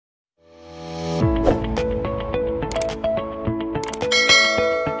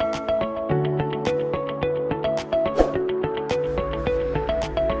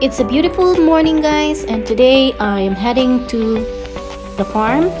It's a beautiful morning, guys, and today I am heading to the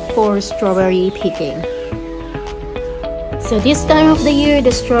farm for strawberry picking. So this time of the year,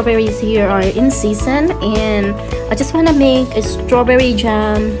 the strawberries here are in season, and I just want to make a strawberry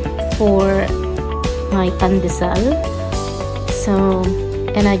jam for my pandesal.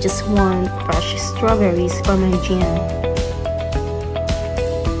 And I just want fresh strawberries for my jam.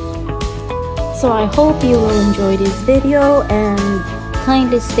 So I hope you will enjoy this video and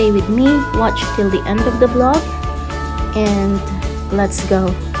kindly stay with me, watch till the end of the vlog, and let's go.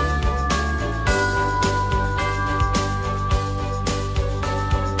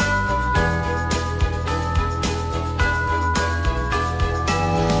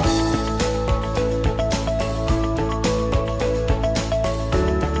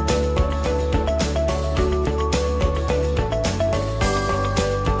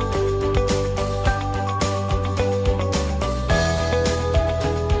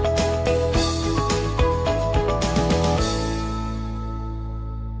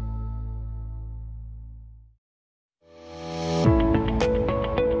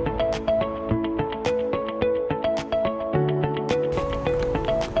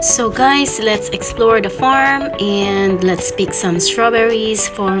 So guys, let's explore the farm and let's pick some strawberries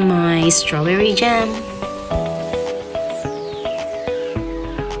for my strawberry jam.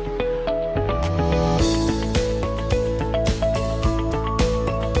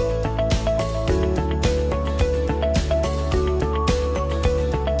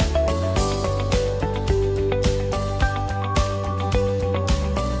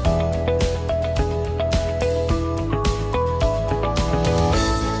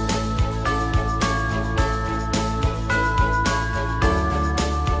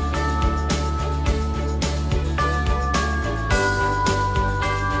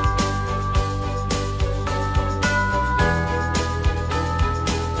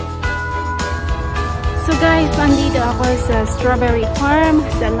 So guys, andito ako sa strawberry farm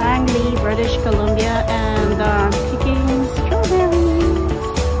sa Langley, British Columbia, and picking strawberries.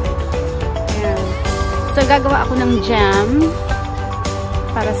 Ayan. So gagawa ako ng jam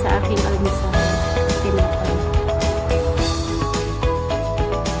para sa aking almusal. Tinapay.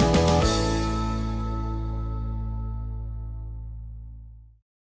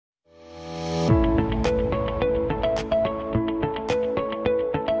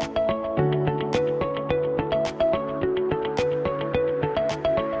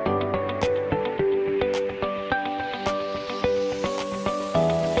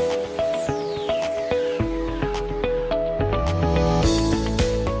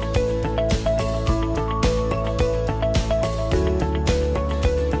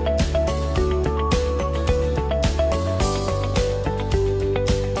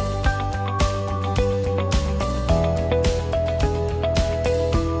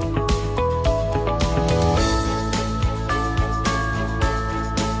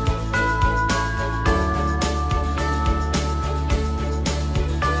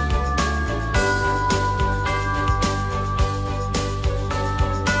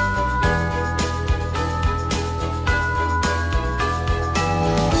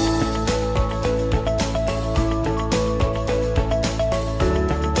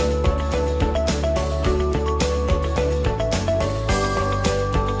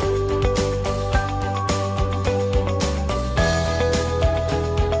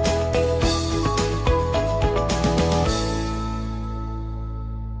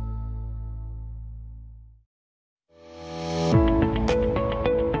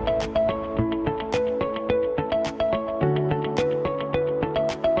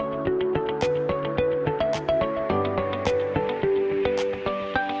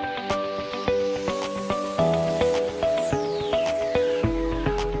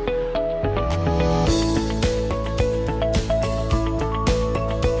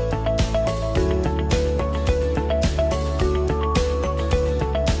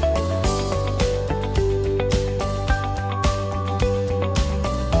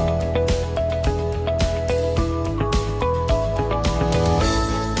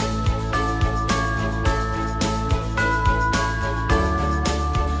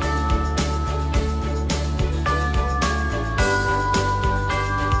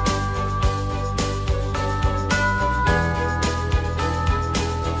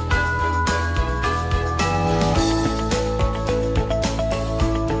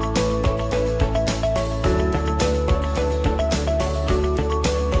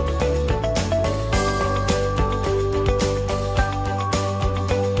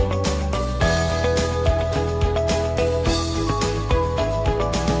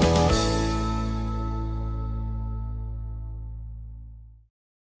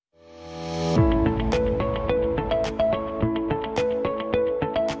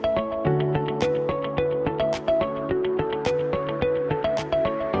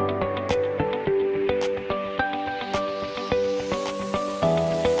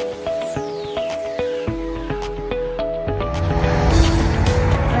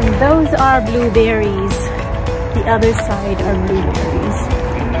 Those are blueberries. The other side are blueberries.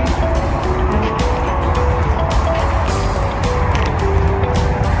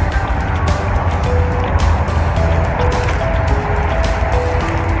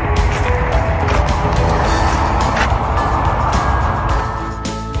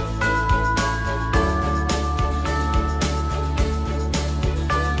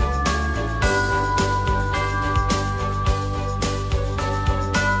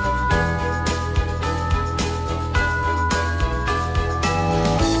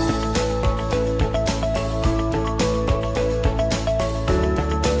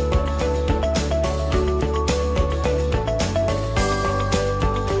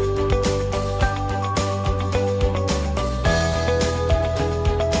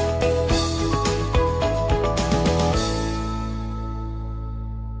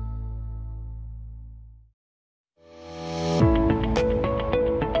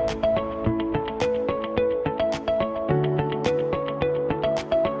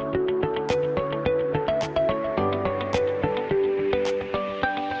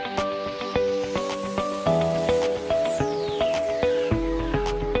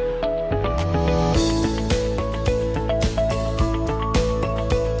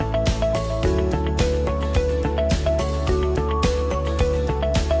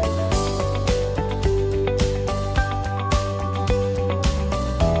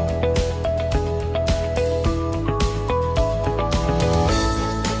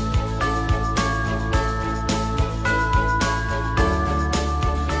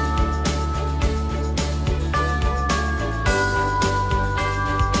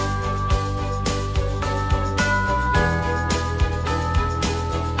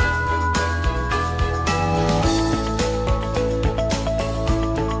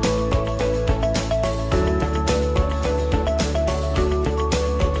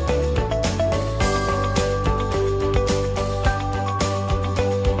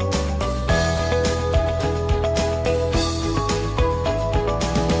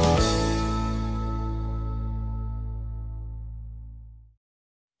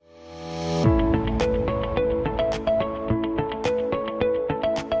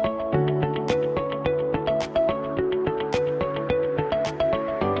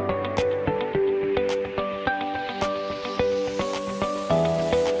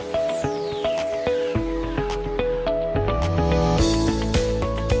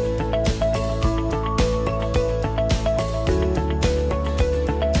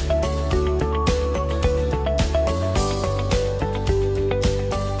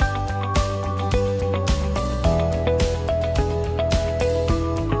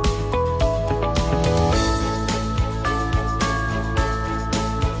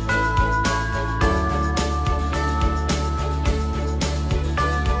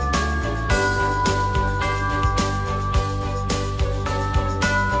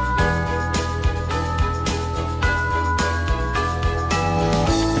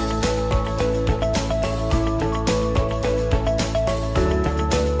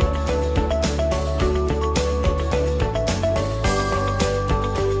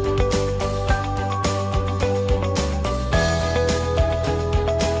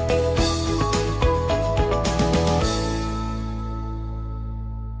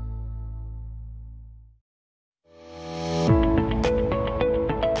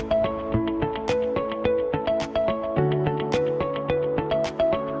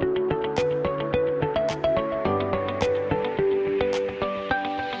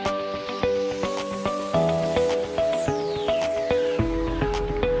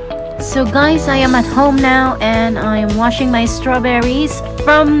 So guys, I am at home now and I am washing my strawberries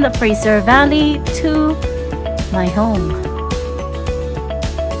from the Fraser Valley to my home.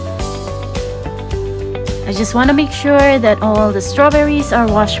 I just want to make sure that all the strawberries are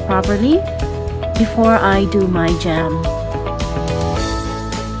washed properly before I do my jam.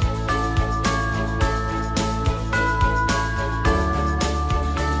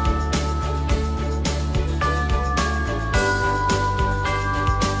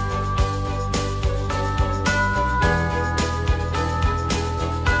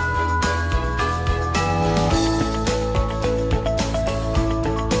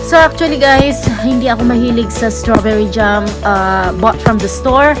 So actually guys, hindi ako mahilig sa strawberry jam bought from the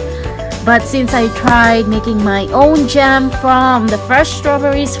store. But since I tried making my own jam from the fresh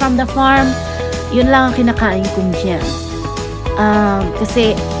strawberries from the farm, yun lang ang kinakain kong jam.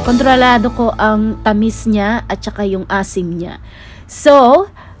 Kasi kontrolado ko ang tamis niya at saka yung asim niya.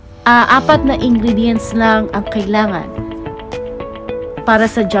 So, 4 na ingredients lang ang kailangan para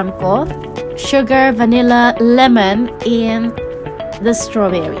sa jam ko. Sugar, vanilla, lemon, and the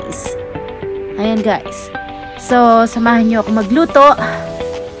strawberries. Ayan guys. So, samahan nyo ako magluto.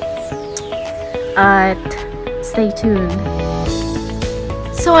 At stay tuned.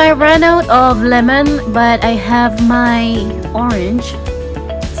 So, I ran out of lemon but I have my orange.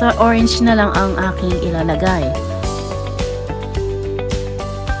 So, orange na lang ang aking ilalagay.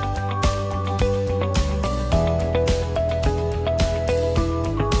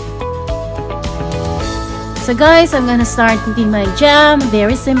 So guys, I'm gonna start cooking my jam.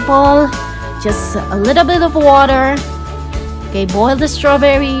 Very simple. Just a little bit of water. Okay, boil the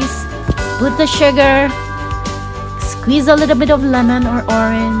strawberries. Put the sugar. Squeeze a little bit of lemon or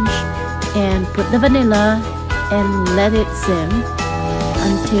orange. And put the vanilla. And let it sim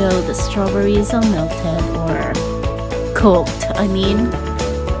until the strawberries are melted or cooked, I mean.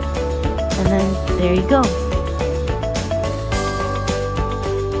 And then there you go.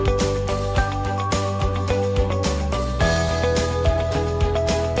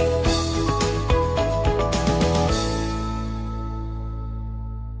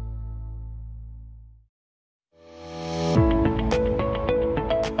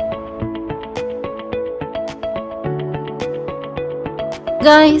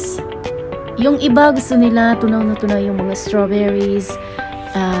 Guys, yung iba gusto nila tunaw na tunaw yung mga strawberries.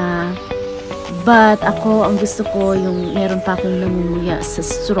 But ako, ang gusto ko yung meron pa akong nangunguya sa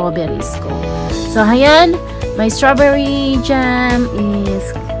strawberries ko. So, ayan, my strawberry jam is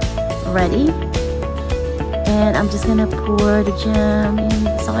ready. And I'm just gonna pour the jam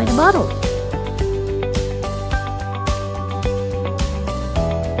inside the bottle.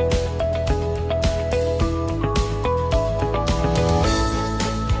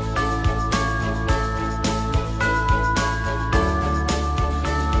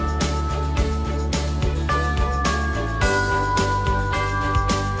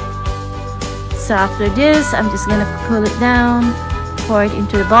 So after this, I'm just gonna cool it down, pour it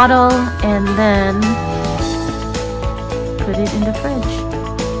into the bottle, and then put it in the fridge.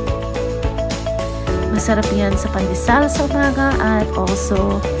 Masarap yan sa pandesal sa umaga at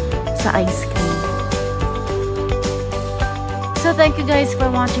also sa ice cream. So thank you guys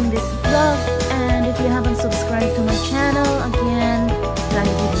for watching this vlog, and if you haven't subscribed to my channel, again,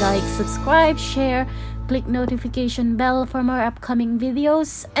 kindly like, subscribe, share, click notification bell for more upcoming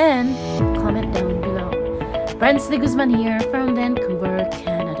videos, and comment down below. Friends de Guzman here from Vancouver,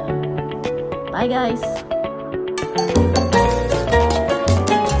 Canada. Bye guys!